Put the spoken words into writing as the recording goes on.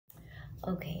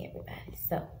Okay, everybody.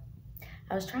 So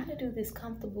I was trying to do this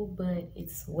comfortable, but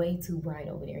it's way too bright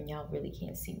over there, and y'all really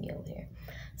can't see me over there.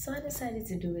 So I decided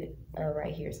to do it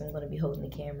right here. So I'm going to be holding the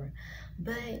camera.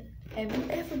 But have you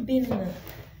ever been in a?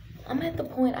 I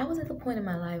was at the point in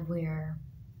my life where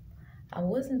I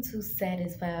wasn't too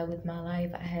satisfied with my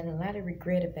life. I had a lot of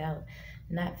regret about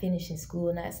not finishing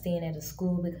school, not staying at a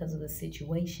school because of the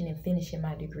situation, and finishing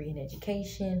my degree in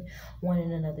education,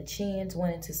 wanting another chance,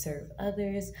 wanting to serve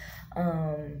others.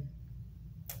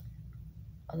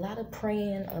 A lot of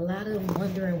praying, a lot of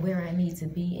wondering where I need to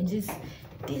be, and just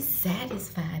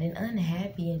dissatisfied and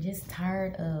unhappy and just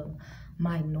tired of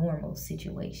my normal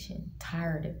situation.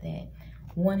 Tired of that,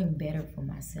 wanting better for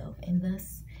myself. And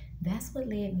thus, that's what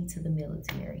led me to the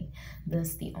military,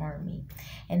 thus the Army.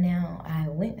 And now I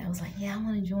was like, yeah, I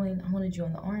want to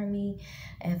join the Army.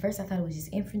 At first I thought it was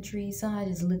just infantry, so I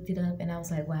just looked it up and I was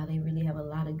like, wow, they really have a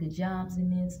lot of good jobs in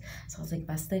this. So I was like, if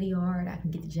I study hard, I can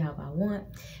get the job I want.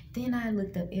 Then I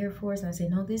looked up Air Force and I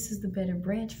said, no, this is the better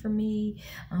branch for me.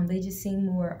 They just seem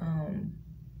more,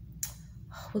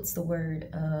 what's the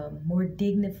word? More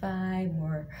dignified,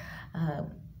 more,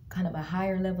 kind of a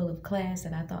higher level of class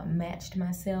that I thought matched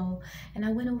myself. And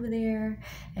I went over there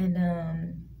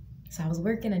and so I was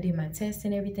working, I did my test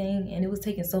and everything, and it was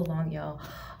taking so long, y'all.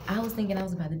 I was thinking I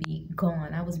was about to be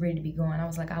gone. I was ready to be gone. I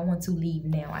was like, I want to leave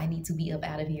now. I need to be up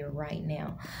out of here right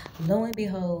now. Lo and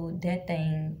behold, that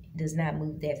thing does not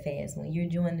move that fast. When you're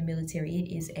joining the military,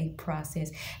 it is a process.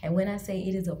 And when I say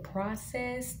it is a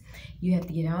process, you have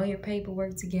to get all your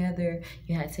paperwork together.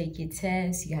 You got to take your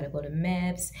tests. You got to go to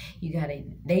MEPS.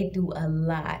 They do a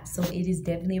lot. So it is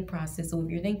definitely a process. So if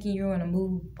you're thinking you're going to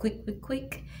move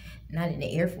quick, not in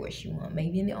the Air Force you want,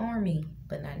 maybe in the Army,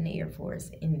 but not in the Air Force.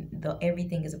 And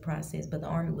everything is a process, but the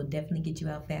Army will definitely get you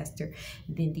out faster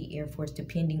than the Air Force,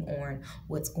 depending on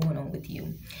what's going on with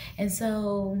you. And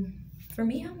so for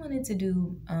me, I wanted to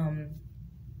do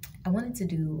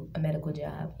a medical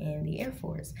job in the Air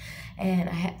Force, and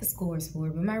I had the scores for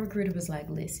it, but my recruiter was like,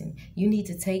 listen, you need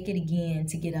to take it again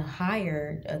to get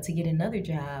to get another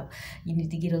job. You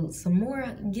need to get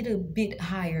a bit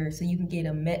higher so you can get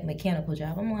a mechanical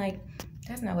job. I'm like,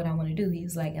 that's not what I want to do. He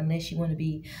was like, unless you want to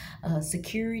be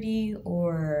security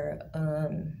or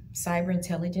cyber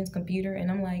intelligence computer.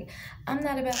 And I'm like, I'm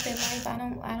not about that life. I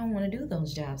don't want to do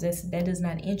those jobs. That does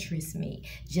not interest me,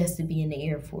 just to be in the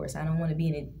Air Force. I don't want to be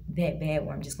in it that bad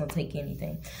where I'm just going to take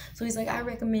anything. So he's like, I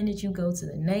recommend that you go to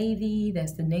the Navy.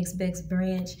 That's the next best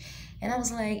branch. And I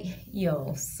was like,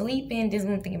 yo, sleeping, just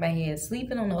one thing in my head,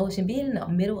 sleeping on the ocean, being in the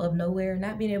middle of nowhere,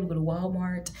 not being able to go to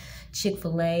Walmart,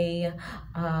 Chick-fil-A,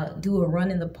 do a run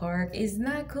in the park is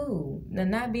not cool.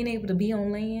 Not being able to be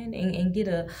on land and get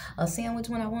a sandwich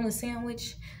when I want a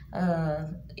sandwich,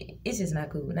 it's just not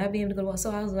cool. Not being able to go to work.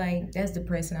 So I was like, that's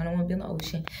depressing. I don't want to be in the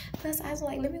ocean. Plus, I was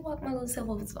like, let me walk my little self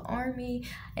over to the Army,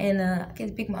 and I get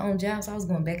to pick my own job. So I was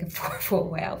going back and forth for a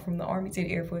while from the Army to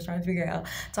the Air Force, trying to figure out,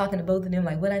 talking to both of them,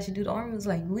 like what I should do. The Army was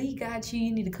like, we got you.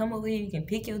 You need to come over here. You can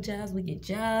pick your jobs. We get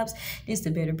jobs. This is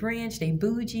the better branch. They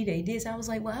bougie. They this. I was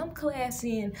like, well, I'm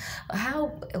classy. And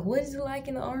what is it like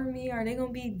in the Army? Are they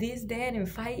going to be this, that, and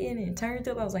fighting and turned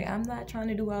up? I was like, I'm not trying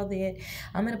to do all that.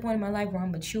 I'm at a point in my life where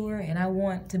I'm mature, and I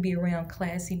want to be around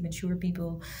classy, mature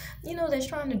people, that's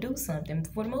trying to do something.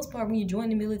 For the most part, when you join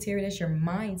the military, that's your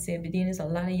mindset. But then there's a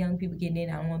lot of young people getting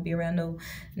in. I don't want to be around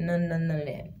none of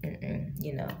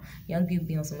that. Young people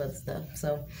be on some other stuff.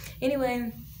 So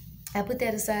anyway, I put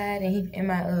that aside, and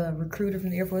my recruiter from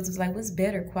the Air Force was like, what's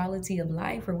better, quality of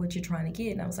life or what you're trying to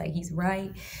get? And I was like, he's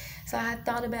right. So I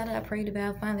thought about it. I prayed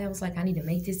about it. Finally, I was like, I need to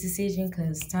make this decision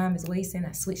because time is wasting.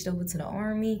 I switched over to the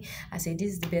Army. I said,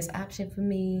 this is the best option for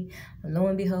me. And lo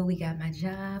and behold, we got my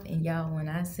job. And y'all, when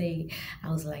I say, I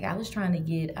was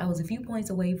a few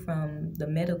points away from the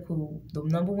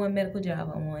number one medical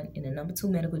job I want, and the number two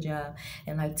medical job,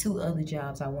 and like two other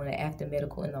jobs I wanted after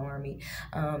medical in the Army.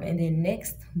 And then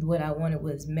next, what I wanted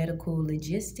was medical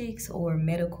logistics or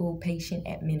medical patient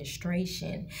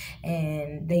administration.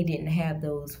 And they didn't have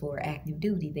those for active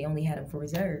duty. They only had them for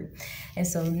reserve. And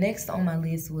so next on my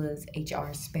list was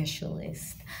HR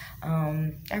specialist.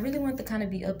 I really want to kind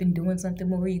of be up and doing something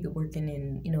more, either working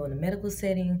in a medical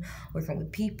setting, working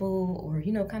with people, or,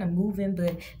 kind of moving,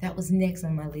 but that was next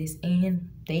on my list, and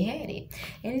they had it.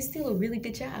 And it's still a really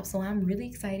good job, so I'm really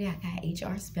excited. I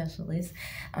got HR specialist.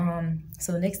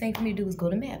 So the next thing for me to do was go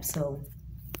to MEPS. So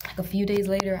like a few days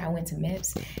later, I went to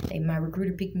MEPS. My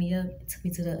recruiter picked me up, took me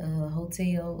to the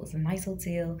hotel. It was a nice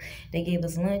hotel. They gave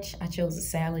us lunch. I chose a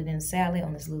salad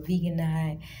on this little vegan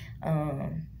diet.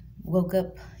 woke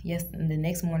up the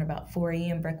next morning about 4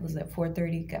 a.m. Breakfast was at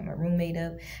 4:30. Got my roommate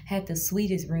up. Had the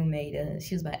sweetest roommate.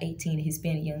 She was about 18, a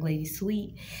Hispanic young lady,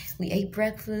 sweet. We ate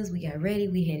breakfast. We got ready.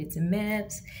 We headed to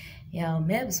MEPS. Y'all,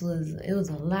 MEPS it was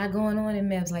a lot going on in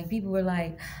MEPS. Like, people were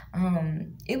like,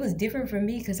 it was different for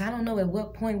me because I don't know at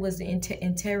what point was the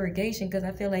interrogation, because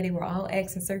I feel like they were all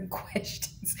asking certain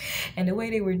questions. And the way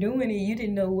they were doing it, you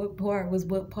didn't know what part was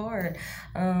what part.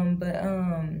 But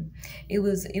it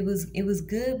was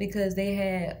good because they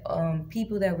had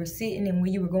people that were sitting, and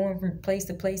when you were going from place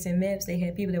to place in MEPS, they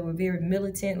had people that were very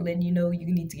militant, letting you know you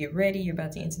need to get ready. You're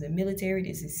about to enter the military.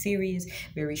 This is serious,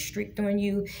 very strict on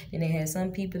you. And they had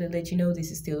some people that let you know this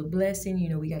is still a blessing. You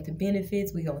know, we got the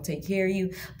benefits. We're going to take care of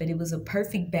you. But it was a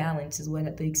perfect balance is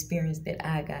what the experience that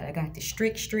I got. I got the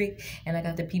strict, and I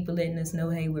got the people letting us know,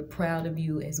 hey, we're proud of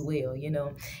you as well, you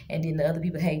know. And then the other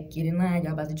people, hey, get in line.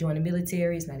 Y'all about to join the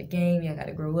military. It's not a game. Y'all got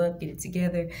to grow up, get it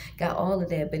together. Got all of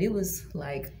that. But it was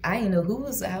like, I didn't know who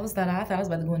was, I thought I was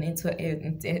about to go into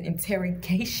an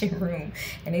interrogation room.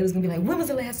 And they was going to be like, when was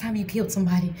the last time you killed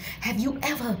somebody? Have you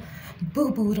ever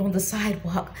boo-booed on the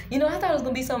sidewalk? You know, I thought it was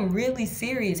gonna be something really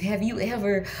serious. Have you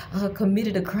ever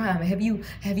committed a crime? Have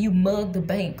you mugged the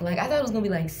bank? Like, I thought it was gonna be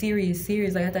like serious.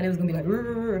 Like, I thought it was gonna be like,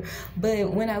 rrr.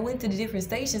 But when I went to the different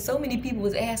stations, so many people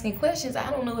was asking questions.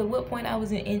 I don't know at what point I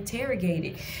was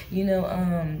interrogated. You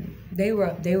know, they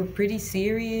were pretty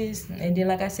serious. And then,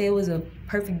 like I said, it was a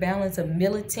perfect balance of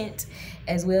militant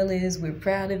as well as we're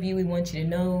proud of you. We want you to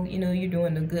know, you know, you're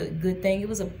doing a good thing. It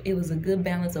was a good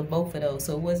balance of both of those.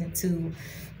 So it wasn't too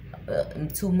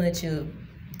much of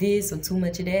this or too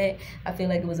much of that. I feel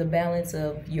like it was a balance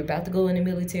of you're about to go in the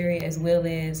military as well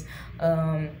as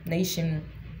nation,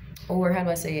 or how do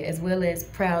I say it, as well as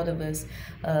proud of us,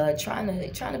 trying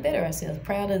to better ourselves,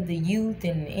 proud of the youth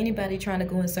and anybody trying to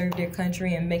go and serve their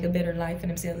country and make a better life for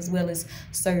themselves, as well as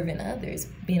serving others,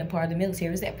 being a part of the military.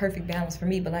 It was that perfect balance for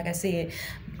me. But like I said,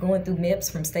 going through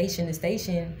MEPS from station to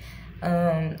station,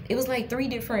 it was like 3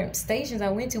 different stations I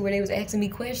went to where they was asking me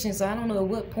questions. So I don't know at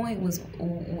what point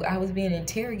I was being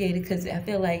interrogated, because I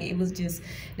feel like it was just,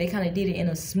 they kind of did it in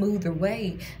a smoother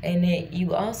way. And that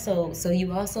you also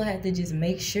have to just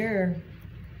make sure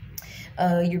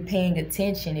you're paying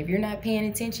attention. If you're not paying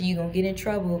attention, you're gonna get in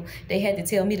trouble. They had to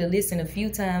tell me to listen a few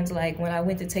times. Like when I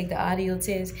went to take the audio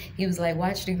test, he was like,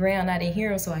 watch the ground. I didn't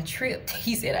hear him, so I tripped.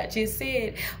 He said, I just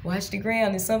said watch the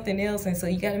ground and something else. And so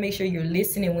you got to make sure you're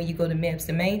listening when you go to MEPS.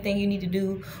 The main thing you need to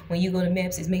do when you go to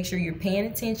MEPS is make sure you're paying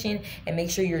attention and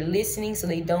make sure you're listening, so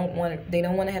they don't want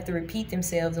to have to repeat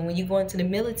themselves. And when you go into the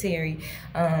military,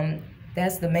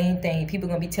 that's the main thing. People are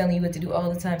going to be telling you what to do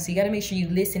all the time. So you got to make sure you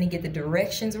listen and get the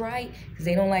directions right, because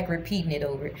they don't like repeating it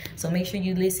over. So make sure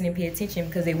you listen and pay attention,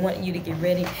 because they want you to get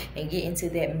ready and get into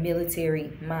that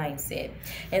military mindset.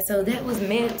 And so that was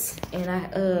MEPS.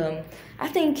 And I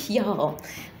think, y'all,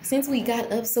 since we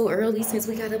got up so early, since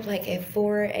we got up like at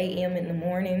 4 a.m. in the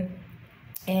morning,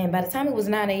 and by the time it was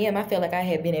 9 a.m., I felt like I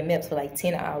had been at MEPS for like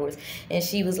 10 hours. And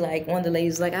she was like, one of the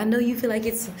ladies was like, I know you feel like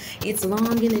it's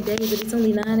long in the day, but it's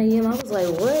only 9 a.m. I was like,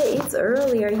 what? It's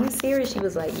early. Are you serious? She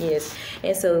was like, yes.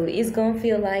 And so it's going to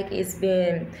feel like it's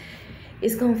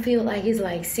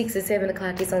like 6 or 7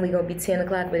 o'clock. It's only going to be 10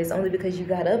 o'clock, but it's only because you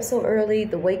got up so early,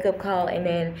 the wake-up call, and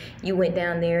then you went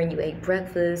down there and you ate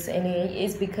breakfast, and then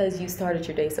it's because you started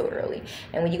your day so early.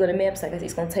 And when you go to MEPS, like I said,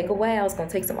 it's going to take a while. It's going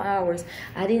to take some hours.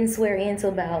 I didn't swear in till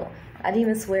about, I didn't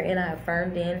even swear in, I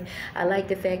affirmed in. I like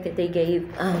the fact that they gave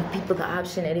people the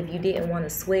option that if you didn't want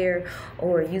to swear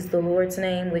or use the Lord's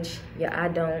name, which, yeah, I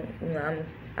don't, you know,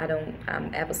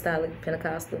 I'm apostolic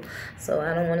Pentecostal, so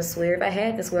I don't want to swear. If I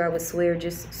had to swear, I would swear,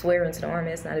 just swear into the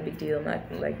army. It's not a big deal. I'm not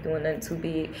like doing nothing too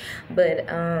big. But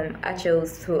I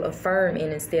chose to affirm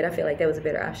in instead. I feel like that was a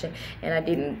better option. And I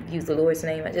didn't use the Lord's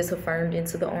name. I just affirmed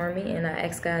into the army, and I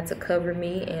asked God to cover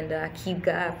me, and I keep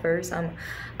God first.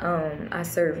 I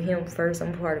serve Him first.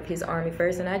 I'm part of His army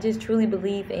first, and I just truly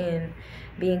believe in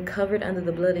being covered under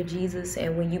the blood of Jesus.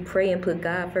 And when you pray and put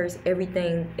God first,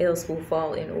 everything else will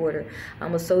fall in order.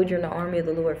 I'm a soldier in the army of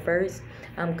the Lord first.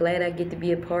 I'm glad I get to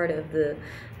be a part of the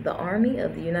army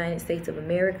of the United States of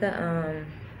America.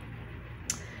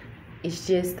 It's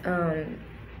just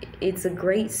it's a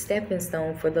great stepping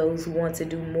stone for those who want to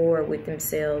do more with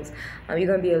themselves. You're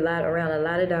going to be around a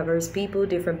lot of diverse people,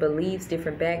 different beliefs,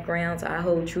 different backgrounds. I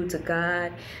hold true to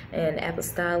God and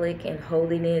apostolic and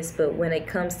holiness. But when it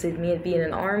comes to me being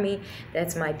an army,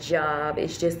 that's my job.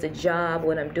 It's just a job,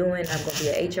 what I'm doing. I'm going to be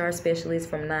an HR specialist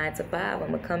from 9 to 5. I'm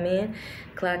going to come in,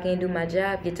 clock in, do my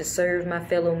job, get to serve my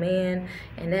fellow man,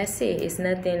 and that's it. It's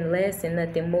nothing less and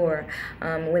nothing more.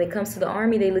 When it comes to the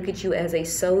army, they look at you as a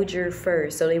soldier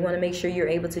first. So they want want to make sure you're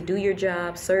able to do your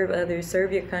job, serve others,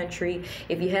 serve your country.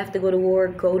 If you have to go to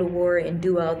war and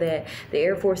do all that. The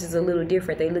Air Force is a little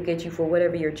different. They look at you for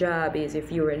whatever your job is.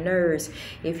 If you're a nurse,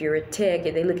 if you're a tech,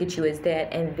 they look at you as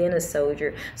that, and then a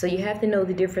soldier. So you have to know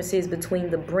the differences between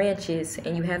the branches,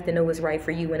 and you have to know what's right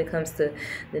for you when it comes to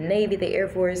the Navy, the Air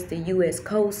Force, the U.S.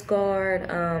 Coast Guard.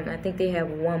 I think they have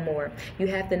one more. You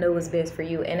have to know what's best for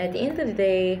you. And at the end of the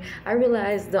day, I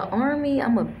realized the Army,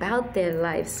 I'm about that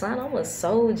life, son. I'm a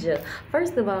soldier.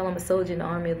 First of all, I'm a soldier in the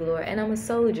Army of the Lord, and I'm a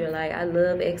soldier. Like, I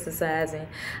love exercising.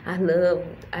 I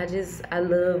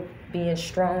love being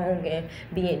strong and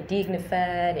being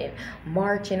dignified and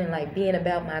marching and like being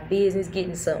about my business,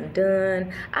 getting something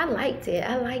done. I like that.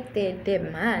 I like that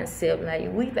mindset.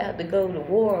 Like, we about to go to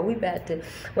war. We about to,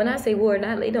 when I say war,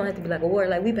 not, it don't have to be like a war.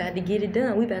 Like, we about to get it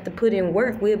done. We about to put in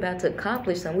work. We about to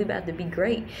accomplish something. We about to be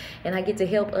great. And I get to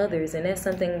help others. And that's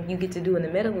something you get to do in the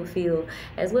medical field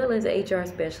as well as an HR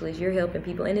specialist. You're helping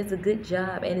people, and it's a good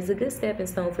job, and it's a good stepping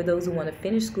stone for those who want to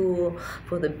finish school,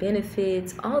 for the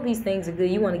benefits. All these things are good.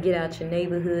 You want to get out your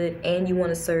neighborhood, and you want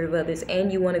to serve others,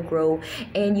 and you want to grow,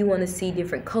 and you want to see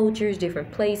different cultures,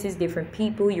 different places, different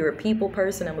people. You're a people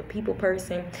person. I'm a people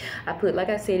person. Like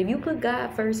I said, if you put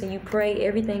God first and you pray,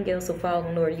 everything else will fall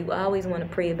in order. You always want to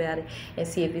pray about it and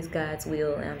see if it's God's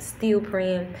will. And I'm still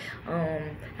praying.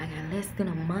 I got less than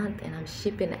a month, and I'm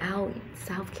shipping out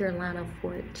South Carolina,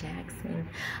 Fort Jackson.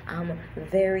 I'm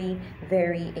very,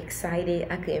 very excited.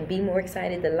 I couldn't be more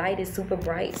excited. The light is super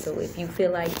bright, so if you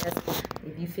feel like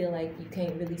you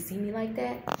can't really see me like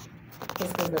that,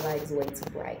 it's because the light is way too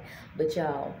bright. But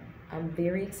y'all, I'm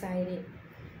very excited.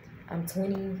 I'm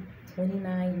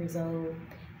 29 years old,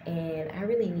 and I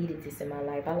really needed this in my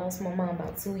life. I lost my mom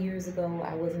about 2 years ago.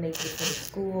 I wasn't able to finish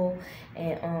school,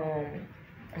 and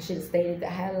I should have stayed. I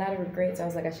had a lot of regrets. I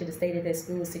was like, I should have stayed at that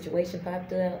school. Situation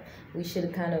popped up. We should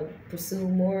have kind of pursued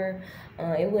more.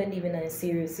 It wasn't even nothing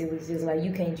serious. It was just like,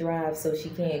 you can't drive, so she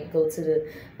can't go to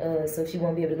the, so she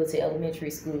won't be able to go to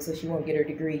elementary school, so she won't get her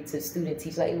degree to student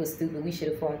teach. Like, it was stupid. We should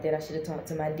have fought that. I should have talked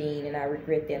to my dean, and I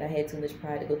regret that. I had too much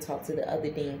pride to go talk to the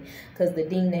other dean, because the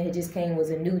dean that had just came was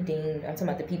a new dean. I'm talking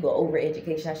about the people over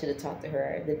education. I should have talked to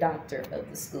her, the doctor of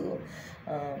the school.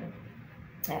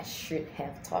 I should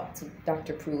have talked to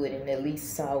Dr. Pruitt and at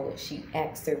least saw what she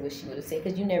asked her, what she would have said,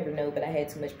 because you never know. But I had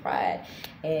too much pride,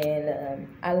 and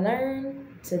I learned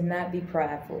to not be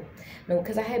prideful. No,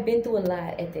 because I had been through a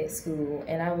lot at that school,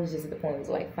 and I was just at the point, it was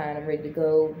like, fine, I'm ready to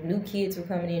go. New kids were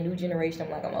coming in, new generation. I'm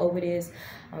like, I'm over this.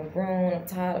 I'm grown. I'm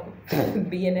tired of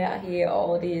being out here,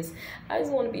 all this. I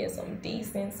just want to be in something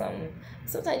decent, something.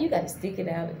 Sometimes you got to stick it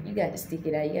out. You got to stick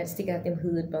it out. You got to stick out them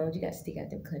hood bones. You got to stick out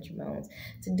them country bones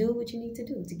to do what you need to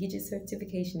do, to get your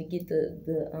certification, to get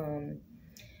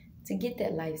to get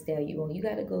that lifestyle you want. You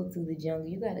got to go through the jungle.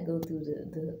 You got to go through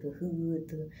the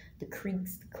hood, the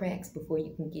creeks, the cracks before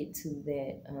you can get to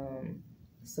that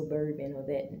suburban or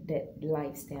that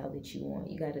lifestyle that you want.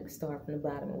 You got to start from the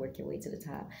bottom and work your way to the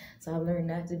top. So I've learned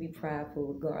not to be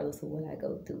prideful regardless of what I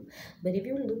go through. But if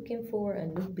you're looking for a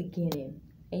new beginning,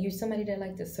 and you're somebody that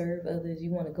like to serve others, you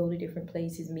want to go to different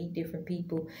places, meet different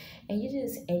people, and you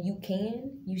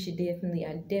should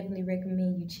I definitely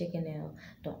recommend you checking out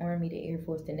the Army, the Air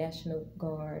Force, the National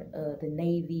Guard, the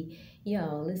Navy.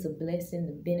 Y'all, it's a blessing,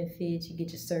 the benefits, you get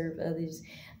to serve others.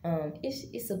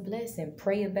 It's a blessing.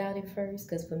 Pray about it first,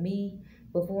 because for me,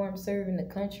 before I'm serving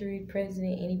the country,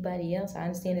 president, anybody else, I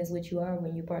understand that's what you are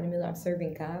when you're part of the military. I'm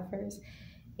serving God first.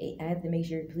 I have to make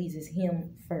sure it pleases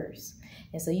Him first.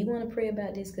 And so you want to pray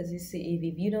about this, because if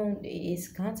you don't, it's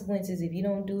consequences. If you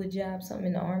don't do a job, something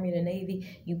in the Army or the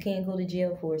Navy, you can't go to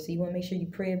jail for it. So you want to make sure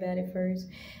you pray about it first,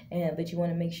 but you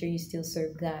want to make sure you still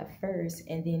serve God first,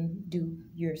 and then do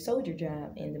your soldier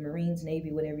job in the Marines,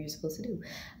 Navy, whatever you're supposed to do.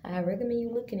 I recommend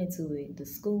you looking into it. The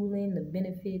schooling, the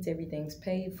benefits, everything's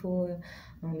paid for.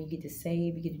 You get to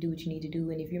save, you get to do what you need to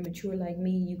do. And if you're mature like me,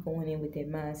 you going in with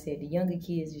that mindset. The younger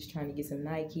kids just trying to get some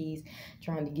Nikes,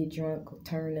 trying to get drunk,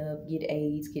 turn up, get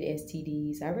AIDS, get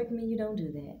STDs. I recommend you don't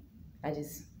do that.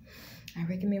 I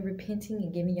recommend repenting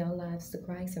and giving your lives to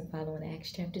Christ and following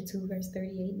Acts chapter 2, verse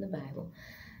 38 in the Bible.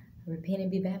 Repent and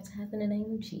be baptized in the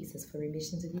name of Jesus for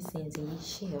remissions of your sins, and ye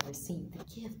shall receive the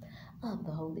gift of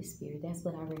the Holy Spirit. That's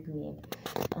what I recommend.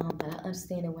 But I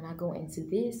understand that when I go into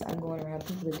this, I'm going around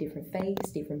people of different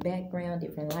faiths, different background,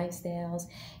 different lifestyles,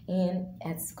 and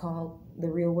that's called the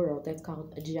real world. That's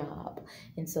called a job.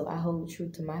 And so I hold true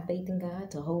to my faith in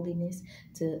God, to holiness,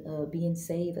 to being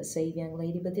saved, a saved young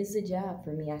lady. But this is a job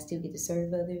for me. I still get to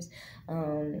serve others.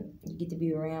 You get to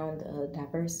be around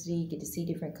diversity, you get to see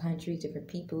different countries, different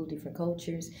people, different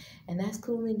cultures, and that's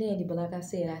cool and dandy. But like I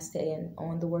said, I stand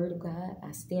on the word of God.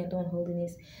 I stand on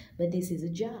holiness. But this is a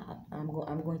job. I'm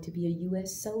going to be a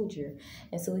U.S. soldier,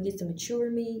 and so it gets to mature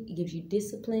me. It gives you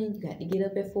discipline. You got to get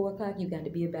up at 4 o'clock. You got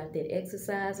to be about that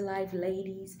exercise life,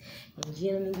 ladies and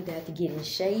gentlemen. You got to get in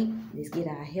shape. Let's get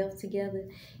our health together.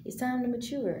 It's time to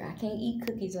mature. I can't eat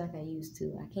cookies like I used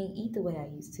to. I can't eat the way I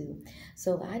used to.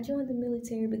 So I joined the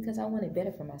military because I wanted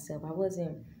better for myself. I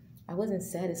wasn't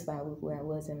satisfied with where I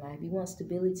was in life. You want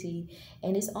stability,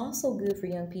 and it's also good for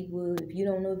young people. If you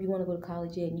don't know if you want to go to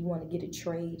college yet and you want to get a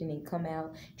trade and then come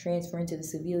out, transfer into the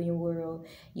civilian world,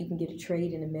 you can get a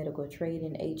trade in the medical, a trade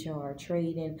in HR, a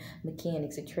trade in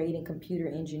mechanics, a trade in computer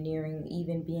engineering,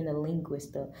 even being a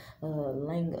linguist,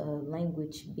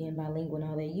 language, being bilingual and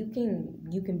all that. You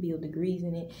can build degrees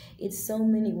in it. It's so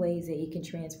many ways that it can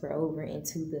transfer over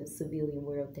into the civilian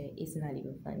world that it's not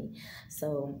even funny.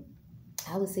 So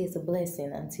I would say it's a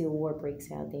blessing until war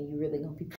breaks out. Then you're really gonna be